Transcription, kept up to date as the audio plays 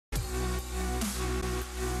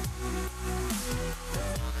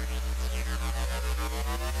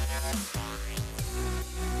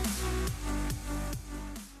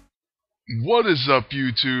What is up,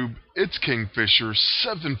 YouTube? It's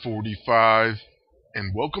Kingfisher745,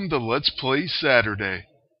 and welcome to Let's Play Saturday.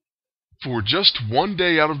 For just one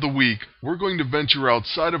day out of the week, we're going to venture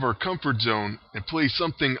outside of our comfort zone and play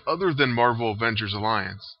something other than Marvel Avengers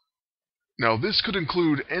Alliance. Now, this could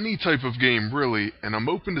include any type of game, really, and I'm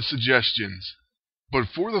open to suggestions. But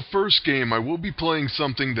for the first game, I will be playing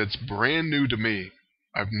something that's brand new to me.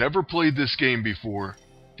 I've never played this game before,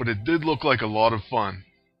 but it did look like a lot of fun.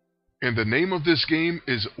 And the name of this game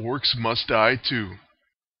is Orcs Must Die 2.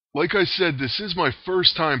 Like I said, this is my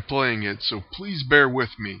first time playing it, so please bear with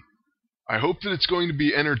me. I hope that it's going to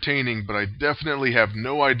be entertaining, but I definitely have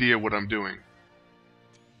no idea what I'm doing.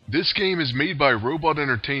 This game is made by Robot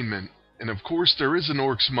Entertainment, and of course there is an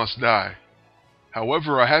Orcs Must Die.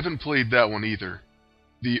 However, I haven't played that one either.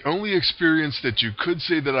 The only experience that you could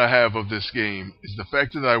say that I have of this game is the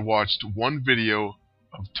fact that I watched one video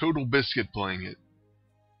of Total Biscuit playing it.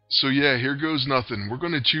 So yeah, here goes nothing. We're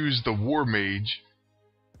going to choose the War Mage.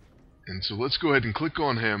 And so let's go ahead and click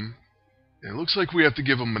on him. And it looks like we have to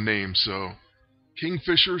give him a name, so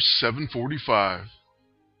Kingfisher745.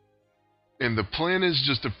 And the plan is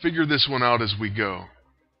just to figure this one out as we go.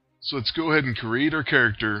 So let's go ahead and create our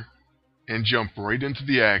character and jump right into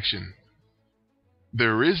the action.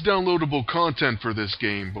 There is downloadable content for this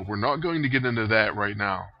game, but we're not going to get into that right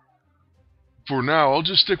now. For now, I'll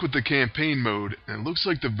just stick with the campaign mode, and it looks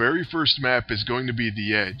like the very first map is going to be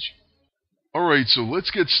the Edge. Alright, so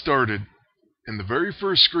let's get started. And the very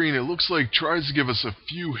first screen, it looks like tries to give us a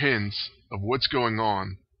few hints of what's going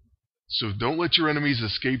on. So don't let your enemies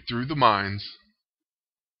escape through the mines.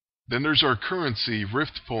 Then there's our currency,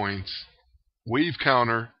 rift points, wave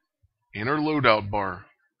counter, and our loadout bar.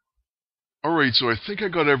 Alright, so I think I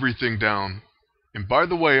got everything down. And by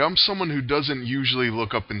the way, I'm someone who doesn't usually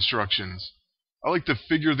look up instructions. I like to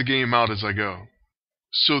figure the game out as I go.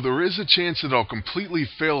 So there is a chance that I'll completely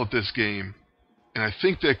fail at this game, and I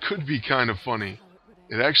think that could be kind of funny.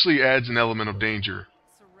 It actually adds an element of danger.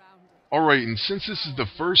 Alright, and since this is the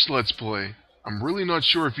first Let's Play, I'm really not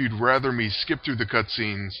sure if you'd rather me skip through the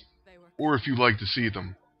cutscenes, or if you'd like to see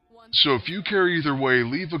them. So if you care either way,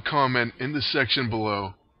 leave a comment in the section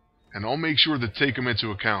below, and I'll make sure to take them into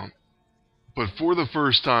account. But for the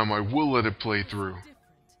first time, I will let it play through.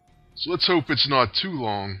 So let's hope it's not too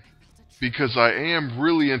long, because I am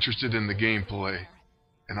really interested in the gameplay,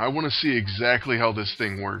 and I want to see exactly how this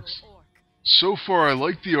thing works. So far I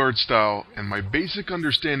like the art style, and my basic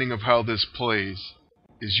understanding of how this plays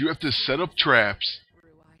is you have to set up traps,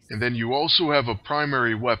 and then you also have a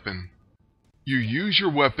primary weapon. You use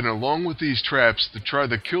your weapon along with these traps to try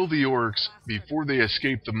to kill the orcs before they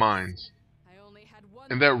escape the mines.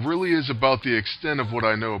 And that really is about the extent of what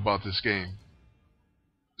I know about this game.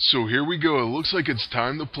 So here we go, it looks like it's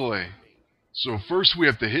time to play. So first we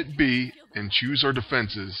have to hit B and choose our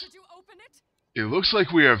defenses. It looks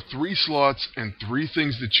like we have 3 slots and 3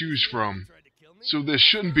 things to choose from, so this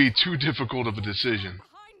shouldn't be too difficult of a decision.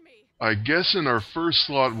 I guess in our first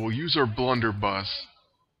slot we'll use our blunderbuss,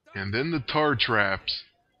 and then the tar traps,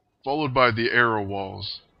 followed by the arrow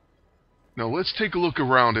walls. Now let's take a look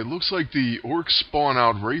around. It looks like the orcs spawn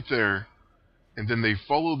out right there, and then they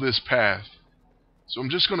follow this path. So I'm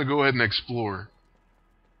just going to go ahead and explore.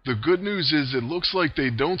 The good news is it looks like they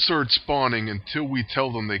don't start spawning until we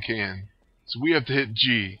tell them they can. So we have to hit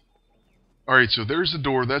G. Alright, so there's the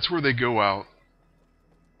door. That's where they go out.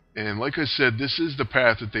 And like I said, this is the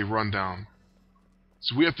path that they run down.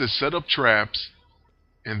 So we have to set up traps,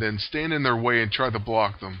 and then stand in their way and try to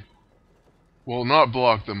block them. Well, not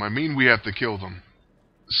block them. I mean we have to kill them.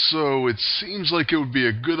 So it seems like it would be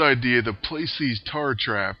a good idea to place these tar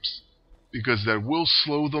traps, because that will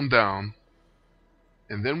slow them down.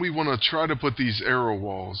 And then we want to try to put these arrow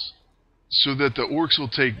walls, so that the orcs will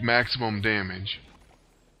take maximum damage.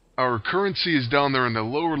 Our currency is down there in the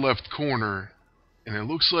lower left corner, and it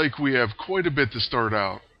looks like we have quite a bit to start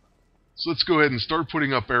out. So let's go ahead and start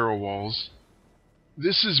putting up arrow walls.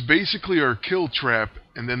 This is basically our kill trap,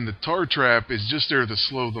 and then the tar trap is just there to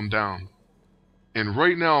slow them down. And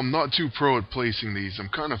right now I'm not too pro at placing these, I'm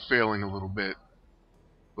kind of failing a little bit.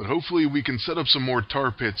 But hopefully we can set up some more tar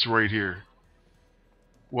pits right here.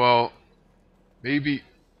 Well, maybe...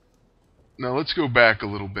 Now let's go back a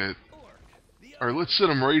little bit. Alright, let's set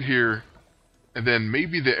them right here, and then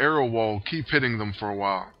maybe the arrow wall will keep hitting them for a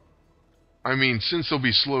while. I mean, since they'll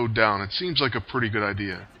be slowed down, it seems like a pretty good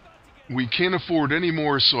idea. We can't afford any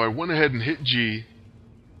more, so I went ahead and hit G,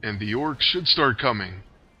 and the orcs should start coming.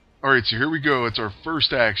 Alright, so here we go, it's our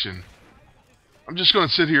first action. I'm just going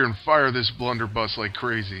to sit here and fire this blunderbuss like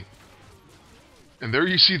crazy. And there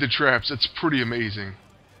you see the traps, that's pretty amazing.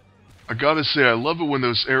 I gotta say, I love it when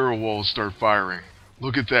those arrow walls start firing.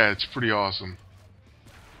 Look at that, it's pretty awesome.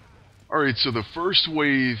 Alright, so the first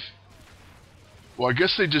wave... Well, I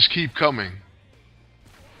guess they just keep coming.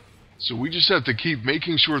 So we just have to keep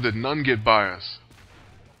making sure that none get by us.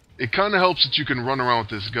 It kinda helps that you can run around with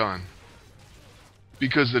this gun,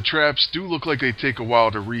 because the traps do look like they take a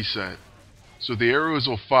while to reset. So the arrows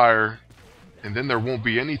will fire, and then there won't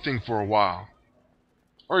be anything for a while.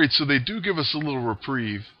 Alright, so they do give us a little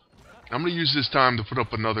reprieve. I'm going to use this time to put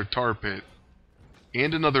up another tar pit,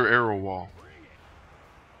 and another arrow wall.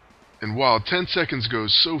 And wow, 10 seconds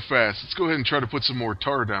goes so fast. Let's go ahead and try to put some more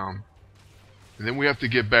tar down. And then we have to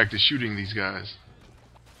get back to shooting these guys.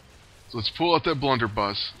 So let's pull out that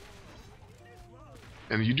blunderbuss.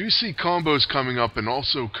 And you do see combos coming up and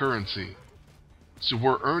also currency. So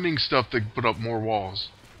we're earning stuff to put up more walls.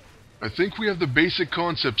 I think we have the basic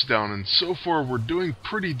concepts down, and so far we're doing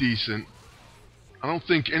pretty decent. I don't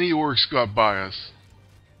think any orcs got by us.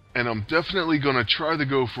 And I'm definitely going to try to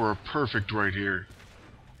go for a perfect right here.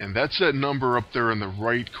 And that's that number up there in the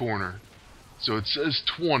right corner. So it says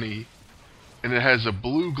 20, and it has a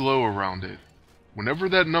blue glow around it. Whenever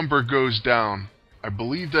that number goes down, I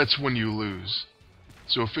believe that's when you lose.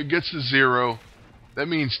 So if it gets to 0, that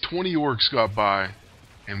means 20 orcs got by,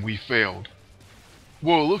 and we failed.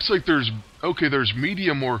 Whoa, it looks like there's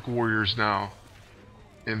medium orc warriors now.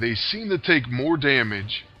 And they seem to take more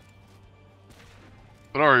damage.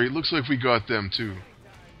 But alright, it looks like we got them too.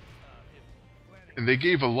 And they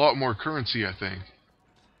gave a lot more currency, I think.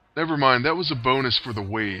 Never mind, that was a bonus for the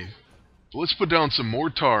wave. But let's put down some more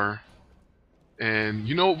tar. And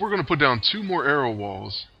you know what, we're going to put down 2 more arrow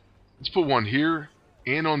walls. Let's put one here,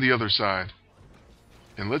 and on the other side.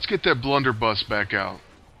 And let's get that blunderbuss back out.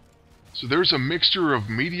 So there's a mixture of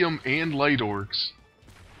medium and light orcs.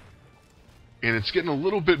 And it's getting a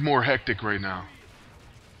little bit more hectic right now.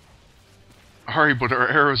 Alright, but our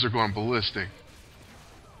arrows are going ballistic.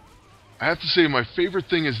 I have to say my favorite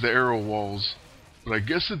thing is the arrow walls, but I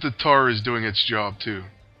guess that the tar is doing its job too.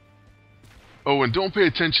 Oh, and don't pay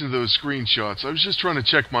attention to those screenshots, I was just trying to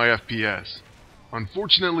check my FPS.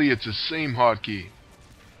 Unfortunately, it's the same hotkey.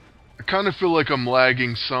 I kind of feel like I'm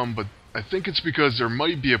lagging some, but I think it's because there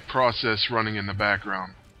might be a process running in the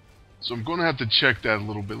background. So I'm going to have to check that a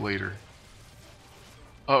little bit later.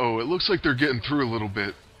 Uh-oh, it looks like they're getting through a little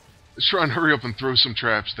bit. Let's try and hurry up and throw some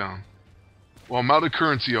traps down. Well, I'm out of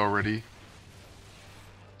currency already.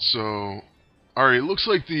 So, alright, it looks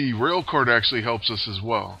like the rail cart actually helps us as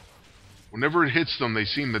well. Whenever it hits them, they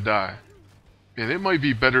seem to die. And it might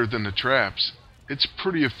be better than the traps. It's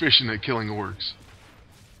pretty efficient at killing orcs.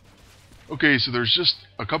 Okay, so there's just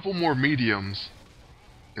a couple more mediums.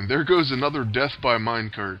 And there goes another death by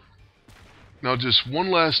minecart. Now just one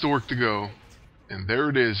last orc to go. And there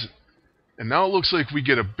it is. And now it looks like we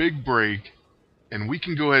get a big break. And we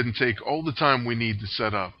can go ahead and take all the time we need to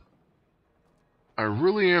set up. I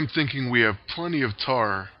really am thinking we have plenty of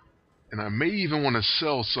tar. And I may even want to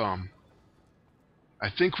sell some. I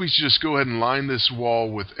think we should just go ahead and line this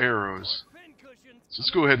wall with arrows. So let's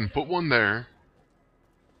go ahead and put one there.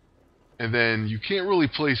 And then you can't really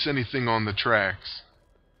place anything on the tracks.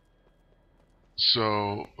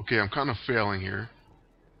 So, okay, I'm kind of failing here.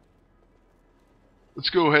 Let's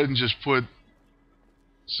go ahead and just put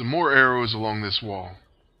some more arrows along this wall.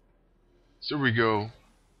 So there we go.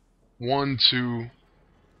 1, 2,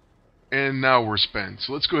 and now we're spent.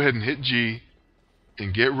 So let's go ahead and hit G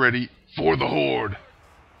and get ready for the Horde.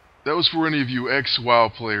 That was for any of you ex-WoW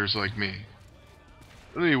players like me.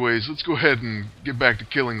 But anyways, let's go ahead and get back to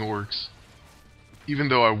killing orcs. Even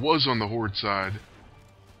though I was on the Horde side,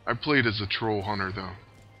 I played as a troll hunter though.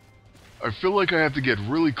 I feel like I have to get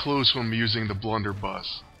really close when I'm using the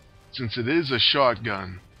blunderbuss, since it is a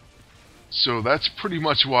shotgun. So that's pretty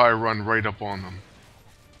much why I run right up on them.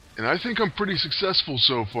 And I think I'm pretty successful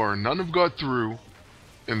so far. None have got through,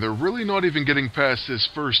 and they're really not even getting past this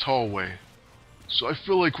first hallway. So I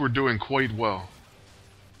feel like we're doing quite well.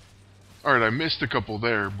 Alright, I missed a couple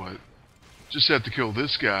there, but just have to kill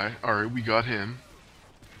this guy. Alright, we got him.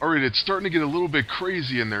 Alright, it's starting to get a little bit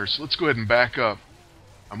crazy in there, so let's go ahead and back up.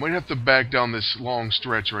 I might have to back down this long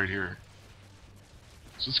stretch right here.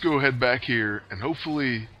 So let's go ahead back here, and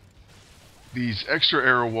hopefully these extra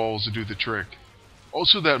arrow walls will do the trick.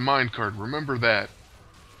 Also that minecart, remember that.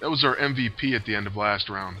 That was our MVP at the end of last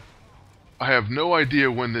round. I have no idea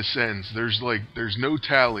when this ends. There's no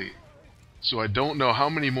tally. So I don't know how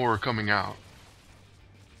many more are coming out.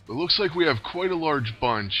 It looks like we have quite a large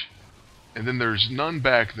bunch. And then there's none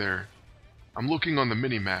back there. I'm looking on the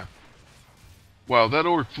minimap. Wow, that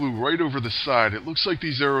orc flew right over the side. It looks like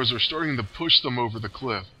these arrows are starting to push them over the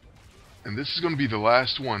cliff. And this is going to be the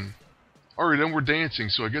last one. Alright, and we're dancing,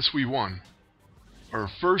 so I guess we won. Our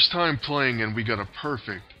first time playing and we got a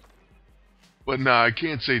perfect. But nah, I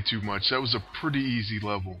can't say too much. That was a pretty easy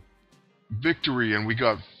level. Victory, and we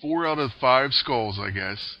got 4 out of 5 skulls, I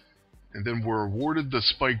guess. And then we're awarded the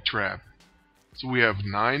spike trap. So we have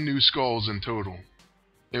 9 new skulls in total.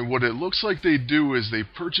 And what it looks like they do is they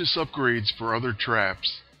purchase upgrades for other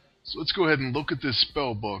traps. So let's go ahead and look at this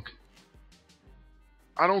spell book.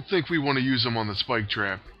 I don't think we want to use them on the spike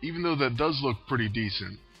trap, even though that does look pretty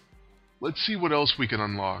decent. Let's see what else we can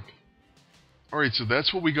unlock. Alright, so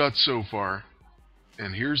that's what we got so far.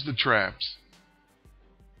 And here's the traps.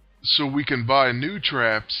 So we can buy new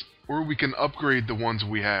traps, or we can upgrade the ones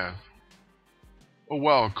we have. Oh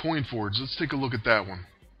wow, coin forge. Let's take a look at that one.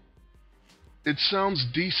 It sounds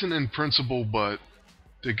decent in principle, but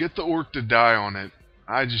to get the orc to die on it,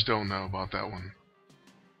 I just don't know about that one.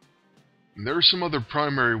 And there are some other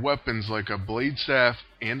primary weapons like a blade staff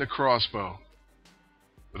and a crossbow.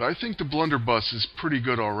 But I think the blunderbuss is pretty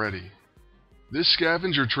good already. This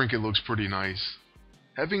scavenger trinket looks pretty nice.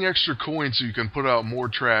 Having extra coins so you can put out more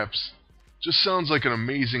traps just sounds like an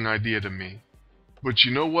amazing idea to me. But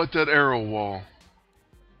you know what, that arrow wall,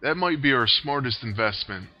 that might be our smartest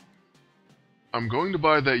investment. I'm going to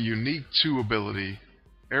buy that unique 2 ability.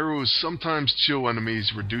 Arrows sometimes chill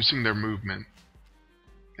enemies, reducing their movement.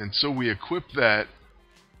 And so we equip that,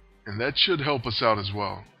 and that should help us out as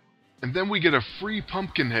well. And then we get a free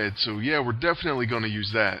pumpkin head, so yeah, we're definitely going to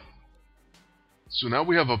use that. So now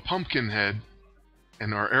we have a pumpkin head,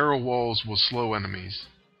 and our arrow walls will slow enemies.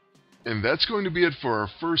 And that's going to be it for our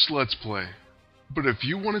first Let's Play. But if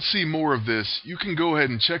you want to see more of this, you can go ahead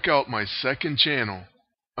and check out my second channel.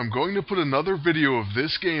 I'm going to put another video of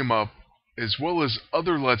this game up, as well as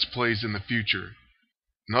other Let's Plays in the future.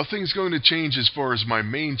 Nothing's going to change as far as my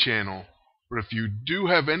main channel, but if you do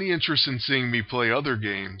have any interest in seeing me play other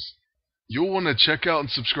games, you'll want to check out and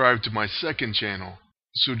subscribe to my second channel.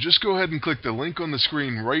 So just go ahead and click the link on the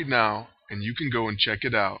screen right now, and you can go and check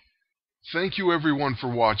it out. Thank you everyone for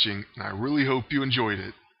watching, and I really hope you enjoyed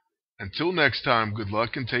it. Until next time, good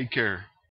luck and take care.